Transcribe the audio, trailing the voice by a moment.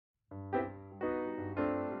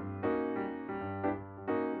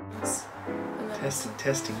testes. Testing,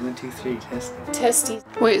 testing, 1, 2, 3, testing. Testes.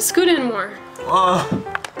 Wait, scoot in more. Oh.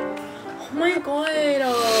 Oh my god.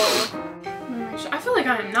 I feel like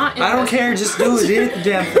I am not in I don't care, just do it. Do the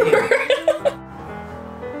damn thing.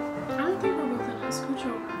 I don't think we're both in it. Scooch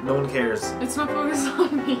over. No one cares. It's not focused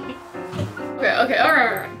on me. Okay,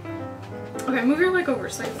 alright. Okay, move your leg over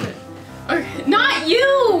so I can fit. Okay, not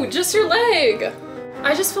you! Just your leg!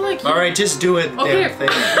 I just feel like you... Alright, just do it. Okay, Damn thing.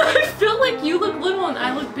 I feel like you look little and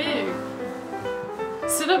I look big.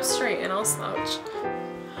 Sit up straight and I'll slouch.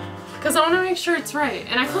 Because I want to make sure it's right.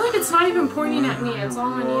 And I feel like it's not even pointing at me, it's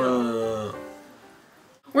all on you.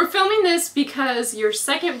 We're filming this because your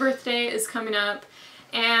 2nd birthday is coming up.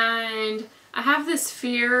 And I have this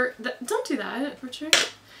fear that... Don't do that, Richard.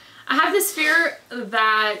 I have this fear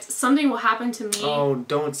that something will happen to me. Oh,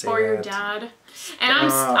 don't say or that. your dad. And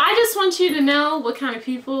I just want you to know what kind of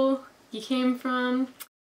people you came from.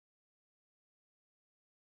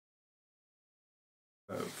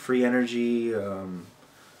 Free energy,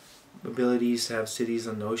 abilities to have cities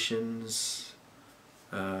on oceans,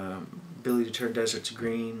 ability to turn deserts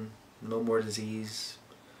green, no more disease.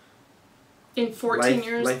 In 14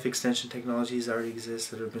 years? Life extension technologies already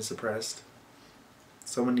exist that have been suppressed.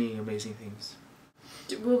 So many amazing things.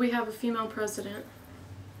 Will we have a female president?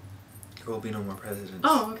 There will be no more presidents.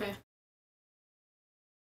 Oh, okay.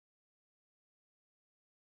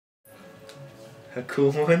 A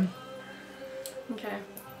cool one? Okay.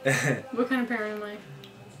 What kind of parent am I?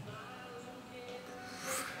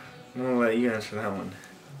 I'm gonna let you answer that one.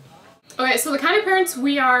 Okay, so the kind of parents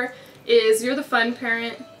we are is you're the fun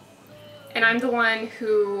parent, and I'm the one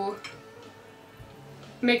who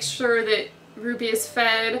makes sure that Ruby is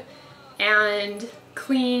fed and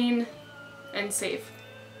clean and safe.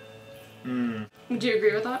 Would you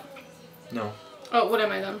agree with that? No. Oh, what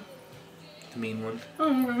am I then? The mean one.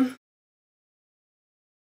 Oh, okay.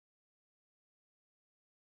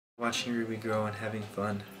 Watching Ruby grow and having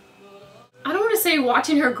fun. I don't want to say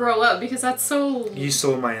watching her grow up because that's so... You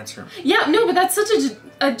stole my answer. Yeah, no, but that's such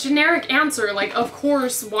a generic answer. Like, of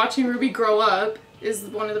course, watching Ruby grow up is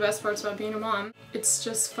one of the best parts about being a mom. It's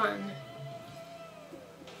just fun.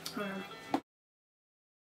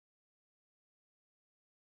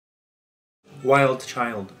 Wild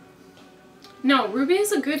child. No, Ruby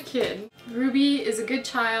is a good kid. Ruby is a good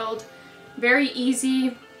child. Very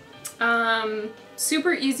easy.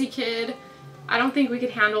 Super easy kid. I don't think we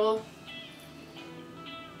could handle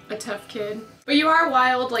a tough kid. But you are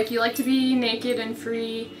wild, like you like to be naked and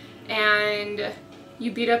free, and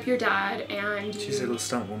you beat up your dad, and She's a little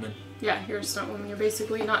stunt woman. Yeah, you're a stunt woman. You're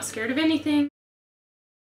basically not scared of anything.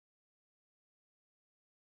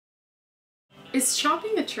 Is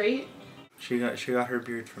shopping a trait? She got her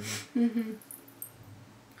beard from me. Mm-hmm.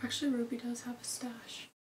 Actually, Ruby does have a stash.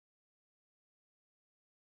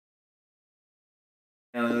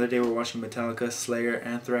 And the other day we're watching Metallica, Slayer,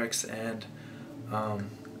 Anthrax, and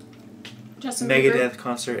Megadeth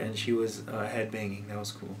concert, and she was headbanging. That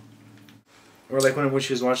was cool. Or like when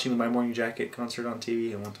she was watching the My Morning Jacket concert on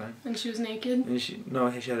TV at one time. And she was naked? And she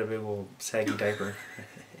had a big old saggy diaper.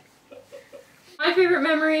 My favorite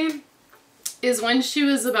memory is when she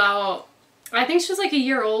was about, I think she was like a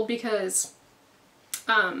year old because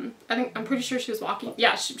I'm pretty sure she was walking.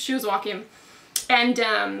 Yeah, she was walking.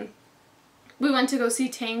 And we went to go see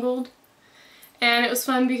Tangled. And it was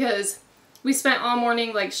fun because we spent all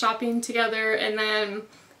morning like shopping together, and then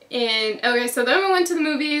so then we went to the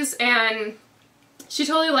movies, and she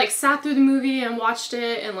totally like sat through the movie and watched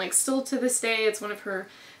it, and like still to this day it's one of her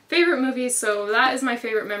favorite movies, so that is my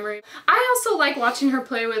favorite memory. I also like watching her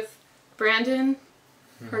play with Brandon,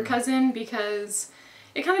 her cousin, because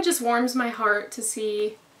it kind of just warms my heart to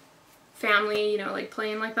see family, you know, like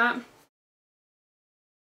playing like that.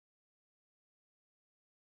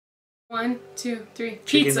 1, 2, 3. Chicken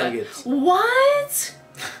Pizza. nuggets. What?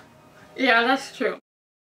 Yeah, that's true.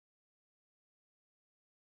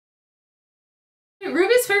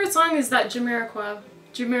 Ruby's favorite song is that Jamiroquai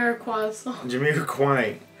song.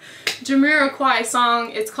 Jamiroquai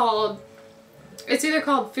song. It's either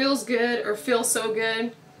called Feels Good or Feel So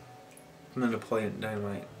Good. From the Napoleon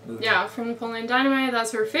Dynamite movie. Yeah, from Napoleon Dynamite.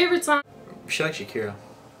 That's her favorite song. She likes Shakira.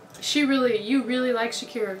 You really like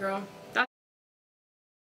Shakira, girl.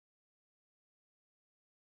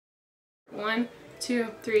 1, 2,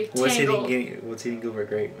 3. Tangled. What's Eating Gilbert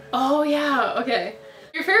Grape? Oh yeah, okay.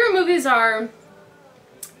 Your favorite movies are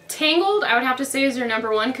Tangled, I would have to say, is your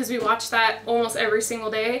 #1 because we watch that almost every single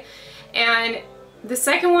day. And the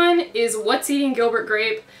second one is What's Eating Gilbert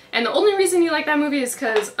Grape. And the only reason you like that movie is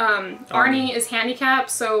because Arnie is handicapped,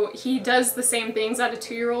 so he does the same things that a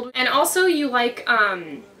 2-year-old. And also you like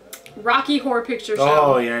Rocky Horror Picture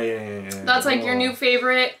Show. Oh, yeah. That's like your new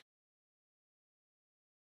favorite.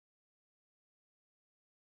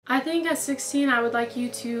 I think at 16 I would like you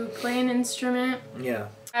to play an instrument. Yeah.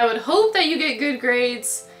 I would hope that you get good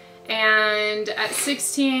grades, and at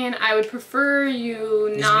 16 I would prefer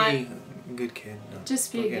you not... Just be a good kid. No,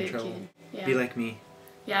 just be a good kid. Yeah. Be like me.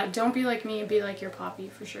 Yeah, don't be like me, be like your poppy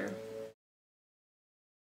for sure.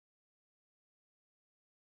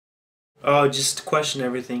 Oh, just question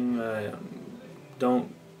everything.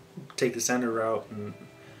 Don't take the standard route, and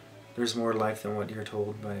there's more life than what you're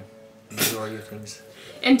told by the majority of things.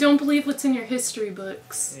 And don't believe what's in your history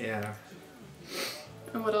books. Yeah.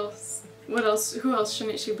 And what else? What else? Who else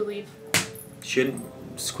shouldn't you believe? Shouldn't.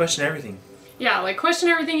 Just question everything. Yeah, like question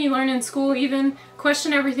everything you learn in school, even.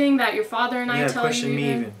 Question everything that your father and I tell you. Yeah, question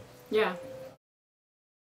me even. Yeah.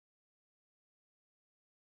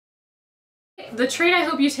 The trait I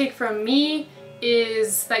hope you take from me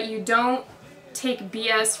is that you don't take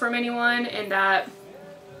BS from anyone, and that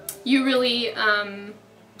you really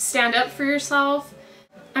stand up for yourself.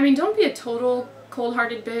 I mean, don't be a total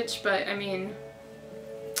cold-hearted bitch, but I mean,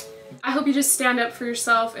 I hope you just stand up for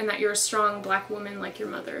yourself and that you're a strong black woman like your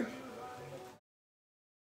mother.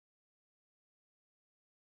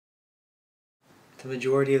 The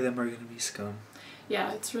majority of them are going to be scum.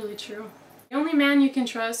 Yeah, it's really true. The only man you can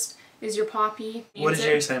trust is your poppy. What did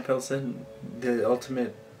Jerry Seinfeld said? The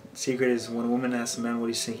ultimate secret is when a woman asks a man what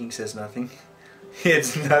he's thinking, says nothing.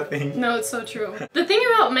 It's nothing. No, it's so true. The thing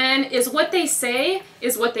about men is what they say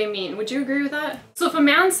is what they mean. Would you agree with that? So if a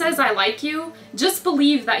man says I like you, just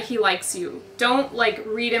believe that he likes you. Don't like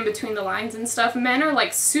read in between the lines and stuff. Men are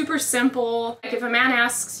like super simple. Like if a man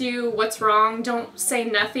asks you what's wrong, don't say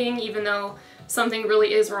nothing even though something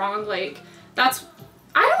really is wrong. Like that's...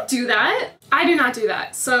 I don't do that. I do not do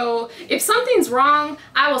that. So if something's wrong,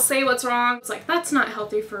 I will say what's wrong. It's like, that's not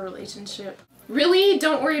healthy for a relationship. Really,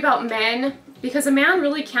 don't worry about men, because a man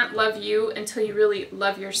really can't love you until you really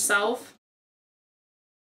love yourself.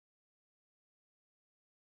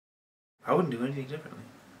 I wouldn't do anything differently.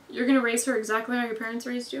 You're gonna raise her exactly how your parents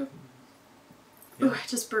raised you? Yeah. Ooh, I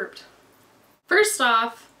just burped. First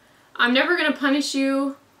off, I'm never gonna punish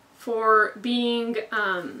you for being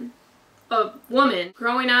a woman.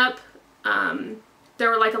 Growing up, there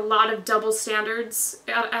were like a lot of double standards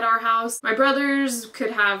at our house. My brothers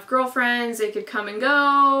could have girlfriends, they could come and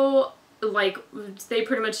go, like they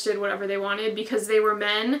pretty much did whatever they wanted because they were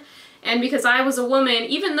men. And because I was a woman,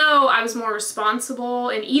 even though I was more responsible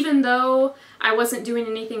and even though I wasn't doing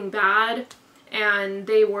anything bad and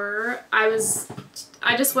they were, I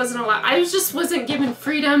just wasn't allowed, I just wasn't given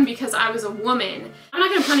freedom because I was a woman. I'm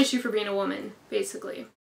not gonna punish you for being a woman, basically.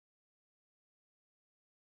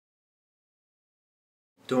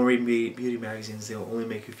 Don't read beauty magazines, they'll only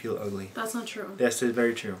make you feel ugly. That's not true. That's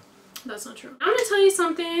very true. That's not true. I'm gonna tell you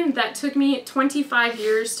something that took me 25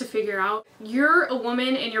 years to figure out. You're a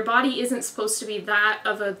woman and your body isn't supposed to be that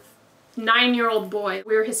of a 9-year-old boy.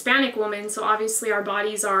 We're Hispanic women, so obviously our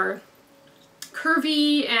bodies are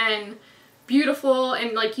curvy and beautiful,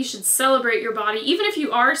 and like you should celebrate your body. Even if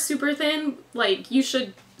you are super thin, like you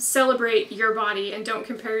should celebrate your body and don't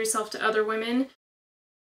compare yourself to other women.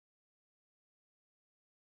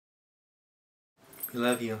 We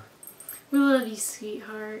love you. We love you,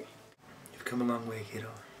 sweetheart. You've come a long way, kiddo.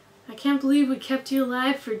 I can't believe we kept you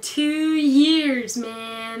alive for 2 years,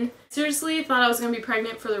 man. Seriously, thought I was going to be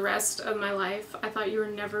pregnant for the rest of my life. I thought you were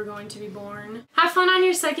never going to be born. Have fun on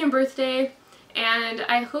your 2nd birthday, and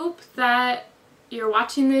I hope that you're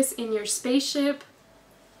watching this in your spaceship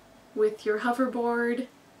with your hoverboard,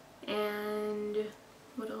 and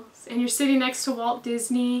what else? And you're sitting next to Walt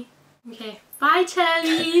Disney. Okay, bye,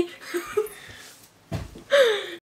 Teddy!